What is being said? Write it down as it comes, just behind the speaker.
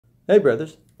Hey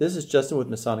brothers, this is Justin with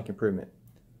Masonic Improvement.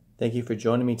 Thank you for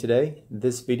joining me today. In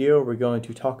this video we're going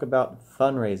to talk about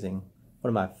fundraising, one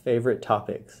of my favorite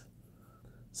topics.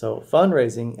 So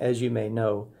fundraising, as you may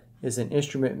know, is an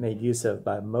instrument made use of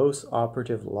by most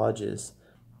operative lodges,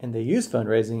 and they use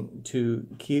fundraising to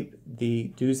keep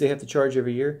the dues they have to charge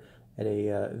every year at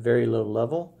a very low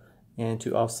level and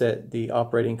to offset the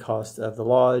operating cost of the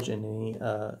lodge and any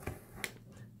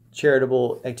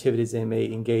charitable activities they may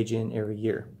engage in every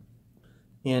year.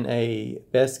 In a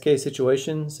best case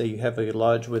situation, say you have a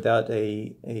lodge without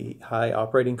a high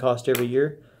operating cost every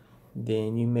year,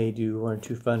 then you may do 1 or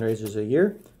 2 fundraisers a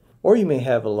year. Or you may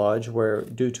have a lodge where,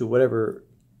 due to whatever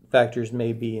factors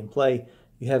may be in play,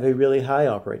 you have a really high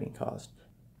operating cost.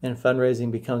 And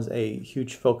fundraising becomes a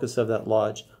huge focus of that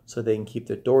lodge so they can keep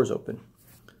their doors open.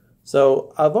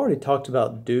 So I've already talked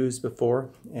about dues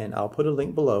before, and I'll put a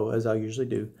link below, as I usually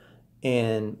do.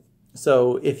 And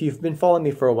so if you've been following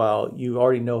me for a while, you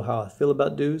already know how I feel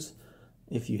about dues.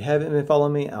 If you haven't been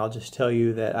following me, I'll just tell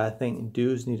you that I think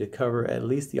dues need to cover at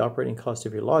least the operating cost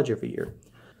of your lodge every year.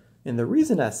 And the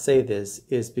reason I say this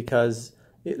is because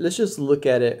let's just look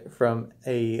at it from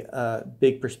a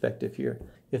big perspective here.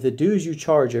 If the dues you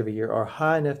charge every year are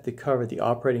high enough to cover the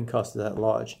operating cost of that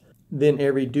lodge, then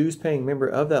every dues paying member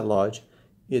of that lodge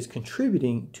is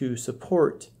contributing to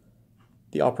support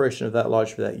the operation of that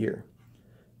lodge for that year.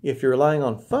 If you're relying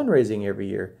on fundraising every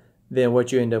year, then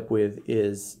what you end up with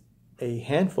is a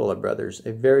handful of brothers,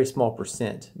 a very small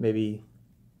percent, maybe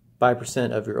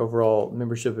 5% of your overall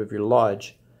membership of your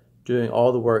lodge, doing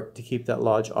all the work to keep that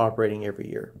lodge operating every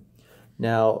year.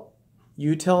 Now,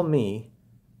 you tell me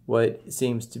what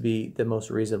seems to be the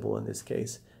most reasonable in this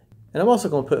case. And I'm also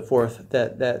going to put forth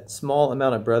that that small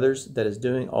amount of brothers that is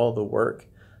doing all the work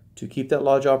to keep that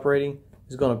lodge operating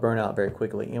is going to burn out very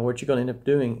quickly. And what you're going to end up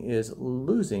doing is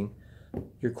losing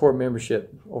your core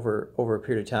membership over a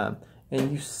period of time.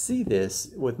 And you see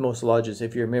this with most lodges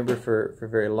if you're a member for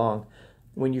very long.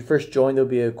 When you first join, there'll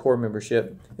be a core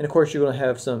membership. And of course, you're going to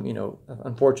have some,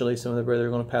 unfortunately, some of the brothers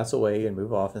are going to pass away and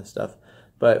move off and stuff.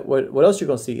 But what else you're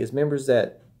going to see is members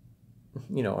that,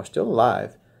 are still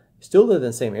alive, still live in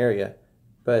the same area,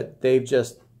 but they've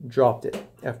just dropped it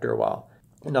after a while.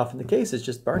 And often the case is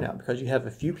just burnout because you have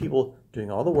a few people doing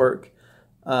all the work.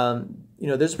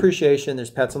 There's appreciation,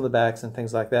 there's pats on the backs and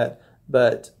things like that.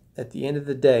 But at the end of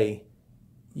the day,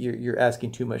 you're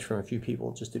asking too much from a few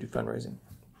people just to do fundraising.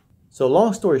 So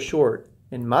long story short,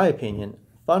 in my opinion,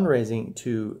 fundraising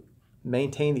to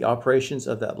maintain the operations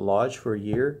of that lodge for a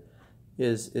year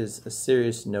is a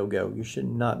serious no-go. You should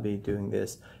not be doing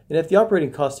this. And if the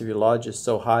operating cost of your lodge is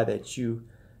so high that you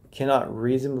cannot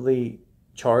reasonably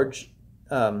charge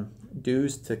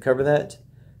dues to cover that,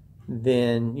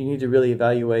 then you need to really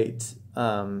evaluate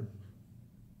some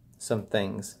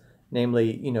things,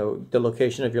 namely, the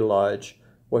location of your lodge,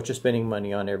 what you're spending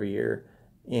money on every year,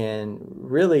 and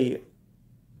really,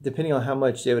 depending on how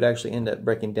much they would actually end up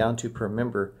breaking down to per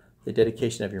member, the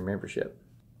dedication of your membership.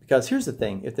 Because here's the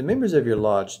thing, if the members of your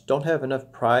lodge don't have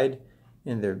enough pride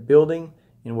in their building,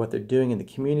 in what they're doing in the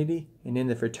community, and in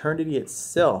the fraternity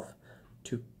itself,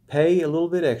 to pay a little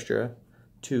bit extra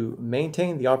to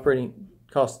maintain the operating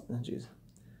cost,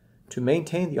 to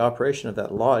maintain the operation of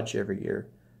that lodge every year,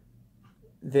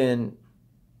 then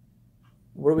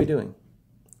what are we doing?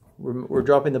 We're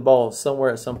dropping the ball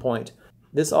somewhere at some point.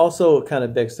 This also kind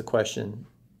of begs the question,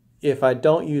 if I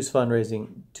don't use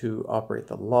fundraising to operate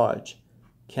the lodge,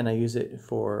 can I use it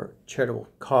for charitable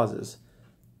causes?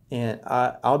 And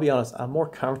I'll be honest, I'm more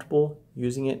comfortable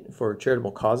using it for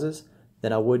charitable causes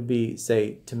than I would be,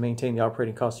 say, to maintain the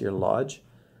operating cost of your lodge.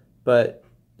 But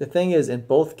the thing is, in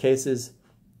both cases,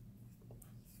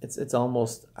 it's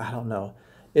almost, I don't know.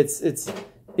 It's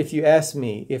if you ask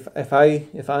me, if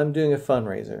I'm doing a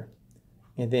fundraiser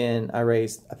and then I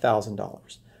raise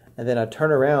 $1,000 and then I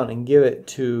turn around and give it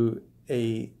to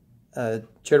a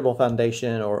charitable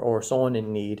foundation or someone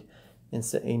in need, and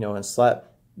say, and slap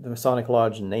the Masonic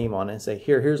Lodge name on it and say,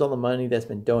 here's all the money that's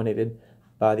been donated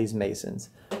by these Masons,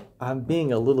 I'm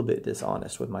being a little bit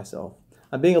dishonest with myself.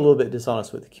 I'm being a little bit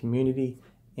dishonest with the community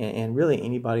and really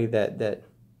anybody that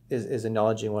is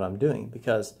acknowledging what I'm doing,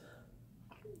 because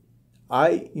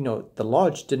the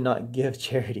lodge did not give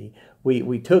charity.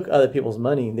 We took other people's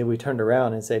money and then we turned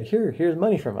around and said, here's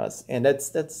money from us. And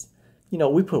that's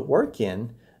we put work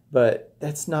in, but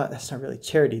that's not really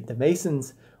charity. The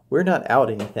Masons, we're not out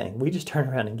anything. We just turned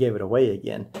around and gave it away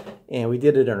again. And we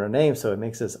did it in our name, so it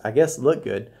makes us, I guess, look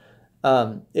good.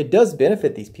 It does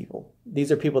benefit these people.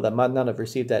 These are people that might not have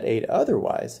received that aid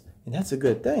otherwise, and that's a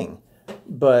good thing.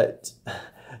 But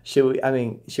should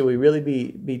we really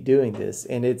be doing this?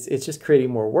 And it's just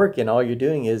creating more work, and all you're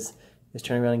doing is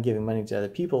turning around and giving money to other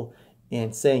people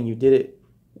and saying you did it,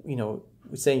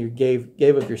 saying you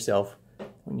gave of yourself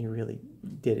when you really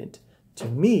didn't. To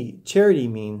me, charity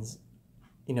means,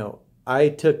 I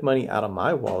took money out of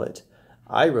my wallet,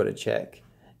 I wrote a check,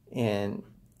 and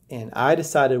I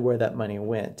decided where that money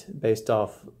went based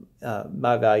off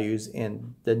my values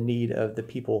and the need of the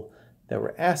people that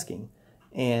were asking.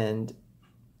 And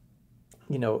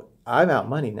I'm out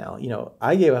money now.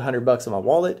 I gave $100 in my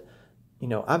wallet.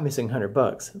 I'm missing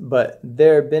 $100, but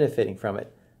they're benefiting from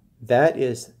it. That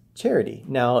is charity.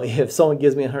 Now, if someone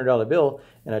gives me $100 bill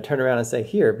and I turn around and say,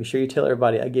 "Here, be sure you tell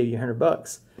everybody I gave you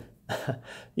 $100,"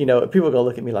 people are gonna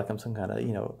look at me like I'm some kind of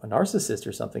a narcissist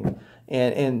or something,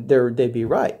 and they'd be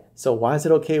right. So why is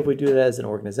it okay if we do that as an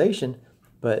organization,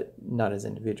 but not as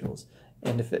individuals?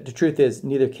 And the truth is,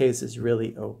 neither case is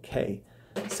really okay.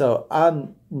 So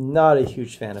I'm not a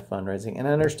huge fan of fundraising, and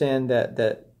I understand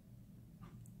that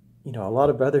a lot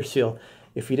of brothers feel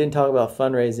if you didn't talk about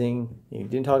fundraising, you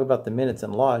didn't talk about the minutes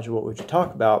in lodge, what would you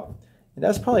talk about? And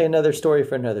that's probably another story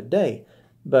for another day.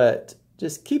 But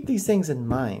just keep these things in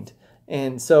mind.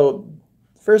 And so,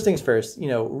 first things first,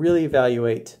 really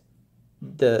evaluate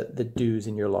the dues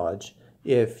in your lodge.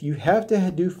 If you have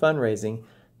to do fundraising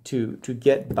to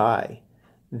get by,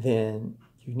 then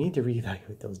you need to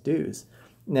reevaluate those dues.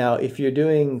 Now, if you're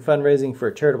doing fundraising for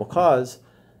a charitable cause,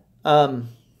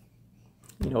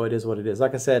 it is what it is.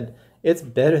 Like I said, it's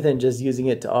better than just using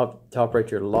it to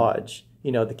operate your lodge.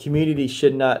 The community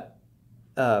should not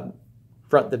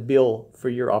front the bill for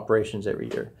your operations every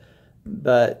year.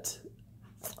 But,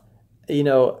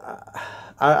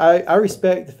 I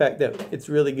respect the fact that it's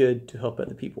really good to help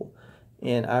other people.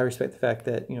 And I respect the fact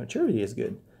that, charity is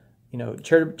good.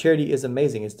 Charity is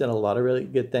amazing. It's done a lot of really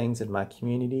good things in my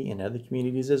community and other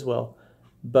communities as well.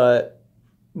 But,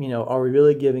 are we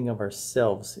really giving of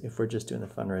ourselves if we're just doing the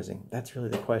fundraising? That's really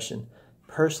the question.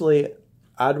 Personally,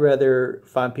 I'd rather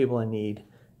find people in need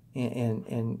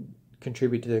and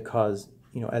contribute to their cause,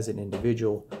 as an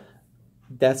individual.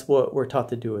 That's what we're taught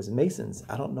to do as Masons.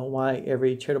 I don't know why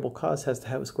every charitable cause has to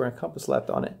have a square and compass slapped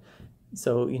on it.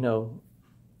 So,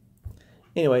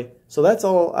 anyway, so that's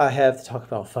all I have to talk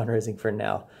about fundraising for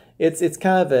now. It's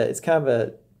kind of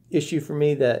a issue for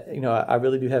me that I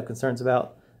really do have concerns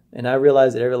about, and I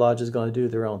realize that every lodge is going to do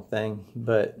their own thing.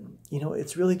 But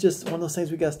it's really just one of those things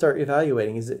we got to start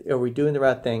evaluating. Are we doing the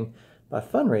right thing by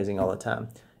fundraising all the time?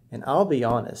 And I'll be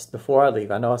honest, before I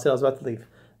leave, I know I said I was about to leave,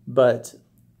 but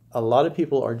a lot of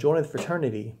people are joining the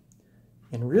fraternity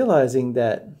and realizing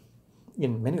that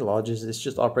in many lodges it's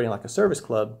just operating like a service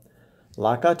club,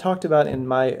 like I talked about in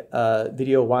my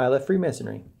video Why I Left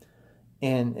Freemasonry,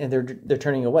 and they're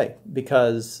turning away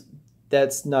because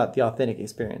that's not the authentic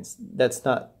experience. That's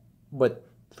not what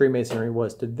Freemasonry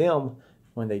was to them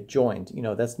when they joined.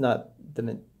 That's not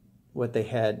what they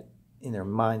had in their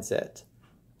mindset.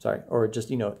 Or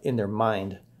just in their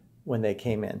mind when they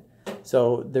came in.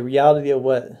 So the reality of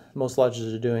what most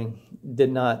lodges are doing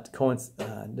did not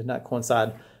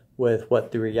coincide with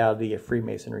what the reality of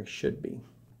Freemasonry should be.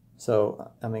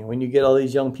 So, when you get all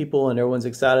these young people and everyone's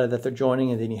excited that they're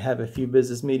joining, and then you have a few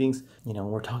business meetings,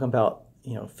 we're talking about,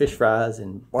 fish fries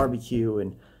and barbecue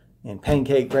and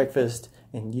pancake breakfast,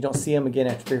 and you don't see them again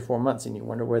after 3 or 4 months, and you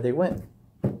wonder where they went.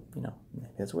 Maybe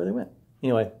that's where they went.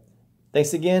 Anyway,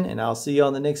 thanks again, and I'll see you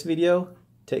on the next video.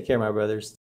 Take care, my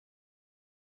brothers.